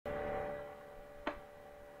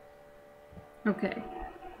Okay.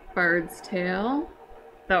 Bard's Tale.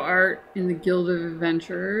 Thou art in the Guild of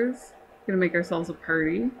Adventurers. Gonna make ourselves a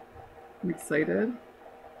party. I'm excited.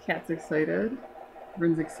 Cat's excited.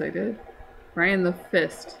 Everyone's excited. Brian the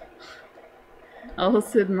Fist.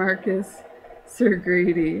 Elcid Marcus Sir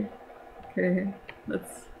Grady. Okay,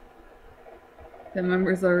 that's... The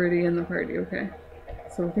member's already in the party, okay.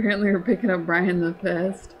 So apparently we're picking up Brian the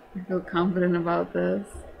Fist. I feel confident about this.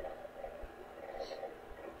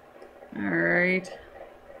 Alright.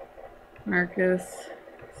 Marcus,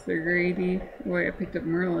 Sir Grady. Oh wait, I picked up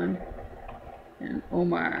Merlin. And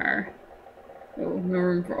Omar. Oh, no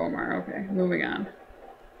room for Omar. Okay, moving on.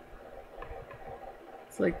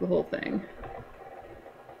 It's like the whole thing.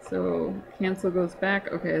 So, cancel goes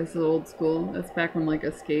back. Okay, this is old school. That's back when, like,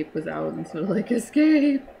 escape was out instead of, like,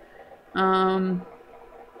 escape. Can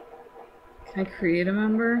I create a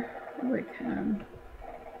member? Oh, I can.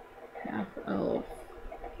 Half elf.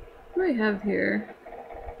 What do I have here?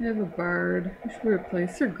 I have a bard. Who should we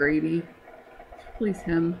replace? Sir Grady. Let's replace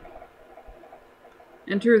him.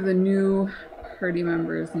 Enter the new party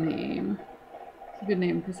member's name. It's a good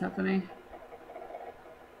name, Persephone.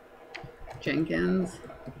 Jenkins.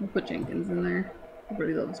 We'll put Jenkins in there.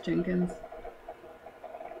 Everybody loves Jenkins.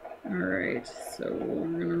 Alright, so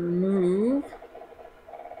we're gonna remove...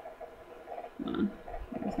 Hold on.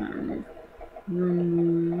 It's not remove.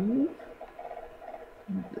 Remove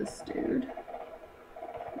this dude.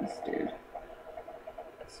 This dude.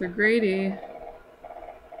 Sir Grady.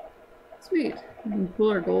 Sweet. We can pull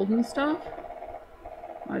our gold and stuff.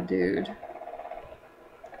 Aw, dude.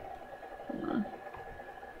 Hold on.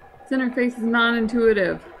 This interface is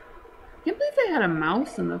non-intuitive. I can't believe they had a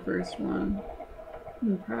mouse in the first one.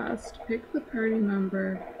 I'm impressed. Pick the party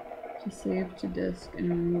member to save to disk and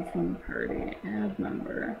remove from the party. Add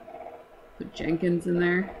member. Put Jenkins in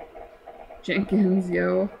there. Jenkins,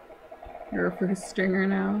 yo. You're a first stringer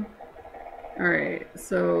now. Alright,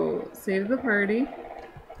 so save the party.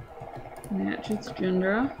 Match its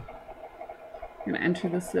Jindra. I'm gonna enter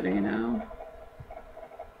the city now.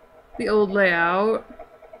 The old layout.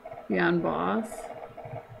 Beyond boss.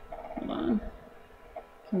 Hold on.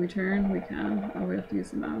 Can we turn? We can. Oh, we have to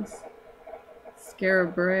use the mouse.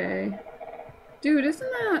 Scarabray. Dude, isn't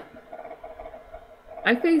that...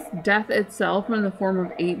 I face death itself in the form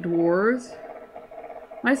of 8 dwarves.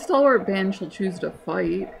 My stalwart band shall choose to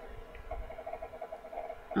fight.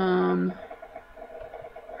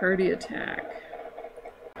 Party attack.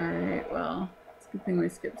 Alright, well, it's a good thing we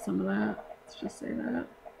skipped some of that. Let's just say that.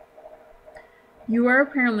 You are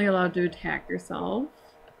apparently allowed to attack yourself.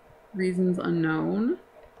 Reasons unknown.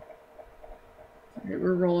 Alright,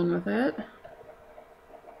 we're rolling with it.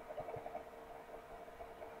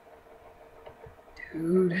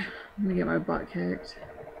 Dude, I'm gonna get my butt kicked.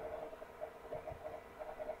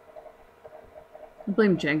 I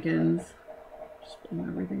blame Jenkins. Just blame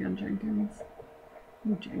everything on Jenkins.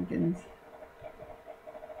 Oh, Jenkins.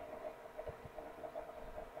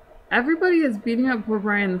 Everybody is beating up poor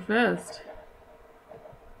Brian the Fist.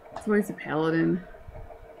 That's why he's a paladin.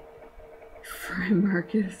 Fry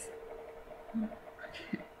Marcus.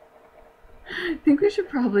 Okay. I think we should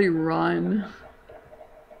probably run.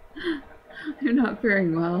 I'm not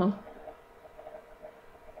faring well.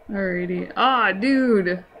 Alrighty. Ah,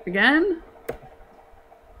 dude! Again?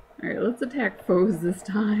 Alright, let's attack foes this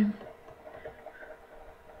time.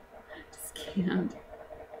 Just can't.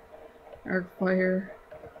 Arc fire.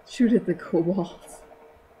 Shoot at the kobolds.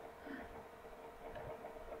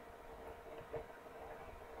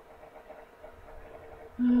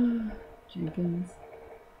 Jenkins.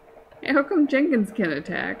 Hey, how come Jenkins can't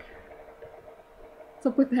attack? What's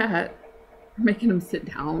up with that? We're making him sit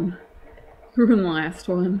down. Ruin the last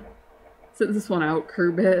one. Sit this one out,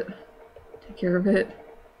 curb it. Take care of it.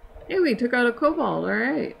 Hey, we took out a kobold,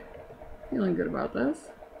 alright. Feeling good about this.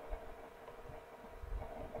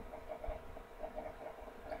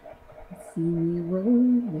 See me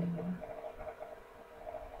rolling.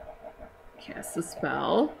 Cast a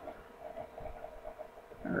spell.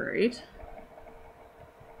 Alright.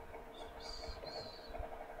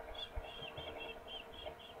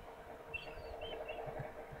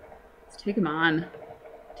 Let's take him on.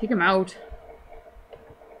 Take him out.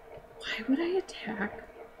 Why would I attack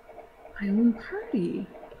my own party?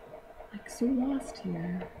 Like, so lost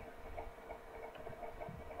here.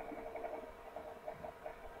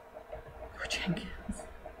 Poor Jenkins.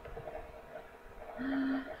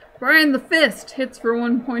 Brian the Fist hits for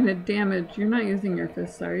 1 point of damage. You're not using your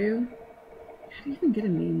fists, are you? How do you even get a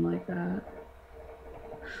name like that?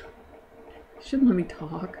 You shouldn't let me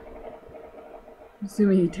talk. I'm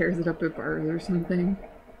assuming he tears it up at bars or something.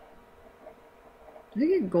 Did I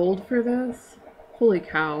get gold for this? Holy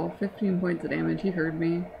cow, 15 points of damage, he heard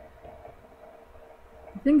me.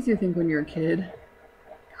 The things you think when you're a kid.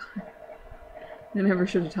 God. They never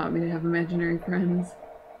should have taught me to have imaginary friends.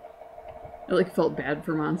 I like felt bad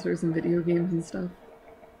for monsters in video games and stuff.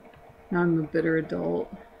 Now I'm a bitter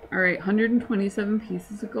adult. Alright, 127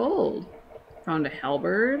 pieces of gold. Found a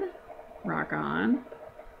halberd. Rock on.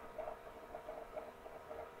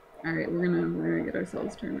 Alright, we're gonna get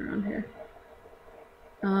ourselves turned around here.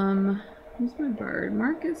 Who's my bard?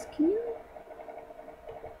 Marcus, can you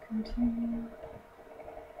continue?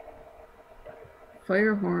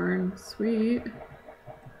 Fire horn, sweet.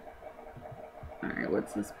 Alright,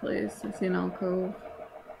 what's this place? I see an alcove.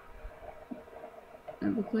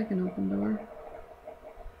 It looked like an open door.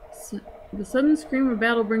 The sudden scream of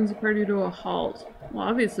battle brings the party to a halt. Well,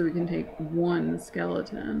 obviously we can take one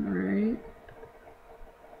skeleton, right?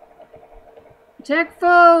 Attack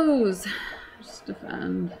foes! Just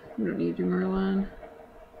defend. We don't need you, Merlin.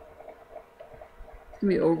 It's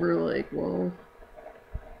gonna be over, like, whoa.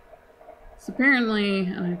 So apparently,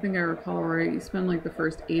 and I think I recall right, you spend like the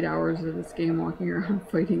first 8 hours of this game walking around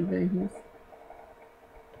fighting things.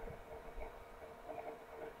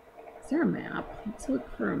 Is there a map? Let's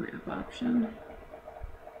look for a map option.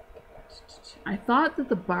 I thought that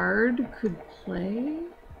the bard could play.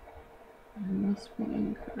 I must be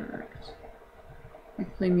incorrect. I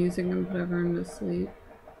play music and put everyone to sleep.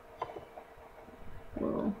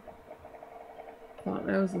 Whoa. Thought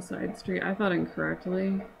that was a side street. I thought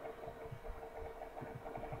incorrectly.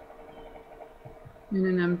 In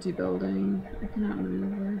an empty building. I cannot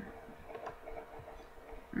maneuver.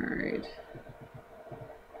 Alright.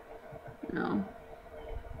 No.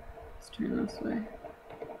 Let's turn this way.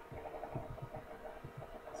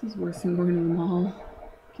 This is worse than going to the mall.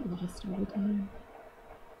 Get lost all the time.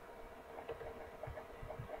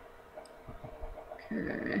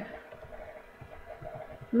 Okay.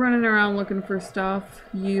 Running around looking for stuff.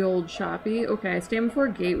 Ye old shoppy. Okay, I stand before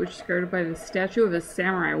a gate which is guarded by the statue of a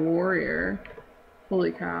samurai warrior.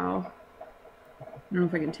 Holy cow. I don't know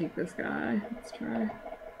if I can take this guy. Let's try.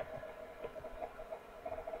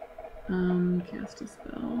 Cast a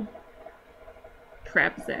spell.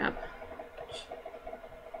 Trap zap.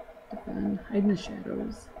 Defend. Hide in the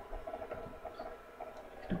shadows.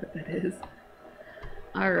 I don't know what that is.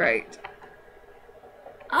 Alright.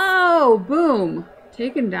 Oh, boom!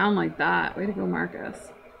 Taken down like that. Way to go,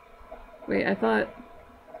 Marcus. Wait, I thought...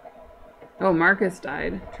 Oh, Marcus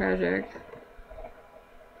died. Tragic.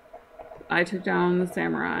 I took down the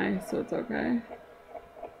samurai, so it's okay.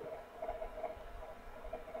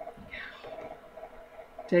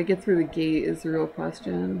 Did I get through the gate is the real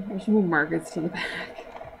question. I should move Marcus to the back.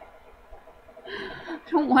 I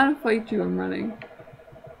don't want to fight you, I'm running.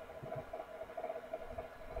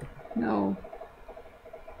 No.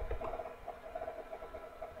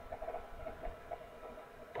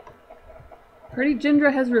 Party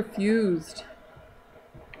Jindra has refused.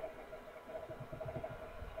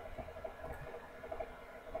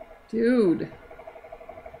 Dude.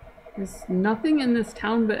 There's nothing in this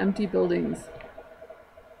town but empty buildings.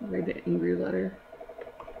 Read the angry letter.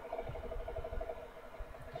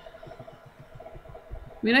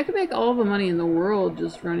 I mean, I could make all the money in the world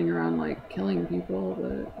just running around, like, killing people,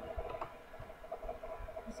 but...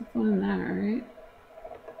 What's the fun in that, right?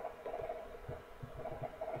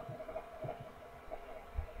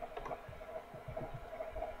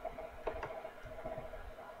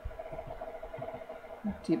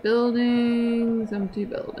 Empty buildings, empty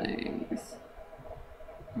buildings.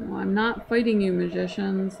 No, I'm not fighting you,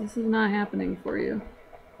 magicians. This is not happening for you.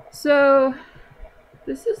 So,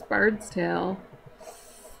 this is Bard's Tale.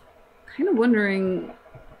 Kind of wondering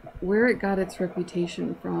where it got its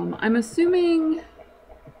reputation from. I'm assuming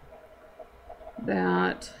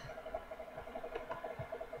that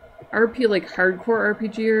hardcore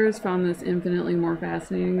RPGers found this infinitely more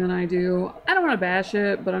fascinating than I do. I don't want to bash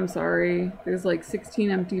it, but I'm sorry. There's like 16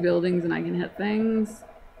 empty buildings and I can hit things.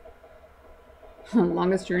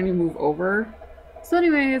 Longest journey, move over. So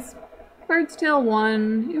anyways, Bard's Tale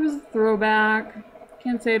 1. It was a throwback.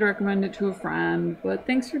 Can't say I'd recommend it to a friend, but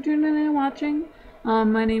thanks for tuning in and watching.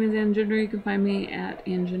 My name is Anjindra. You can find me at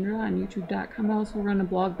Anjindra on youtube.com. I also run a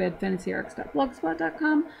blog,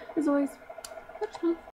 badfantasyarcs.blogspot.com. As always, much love.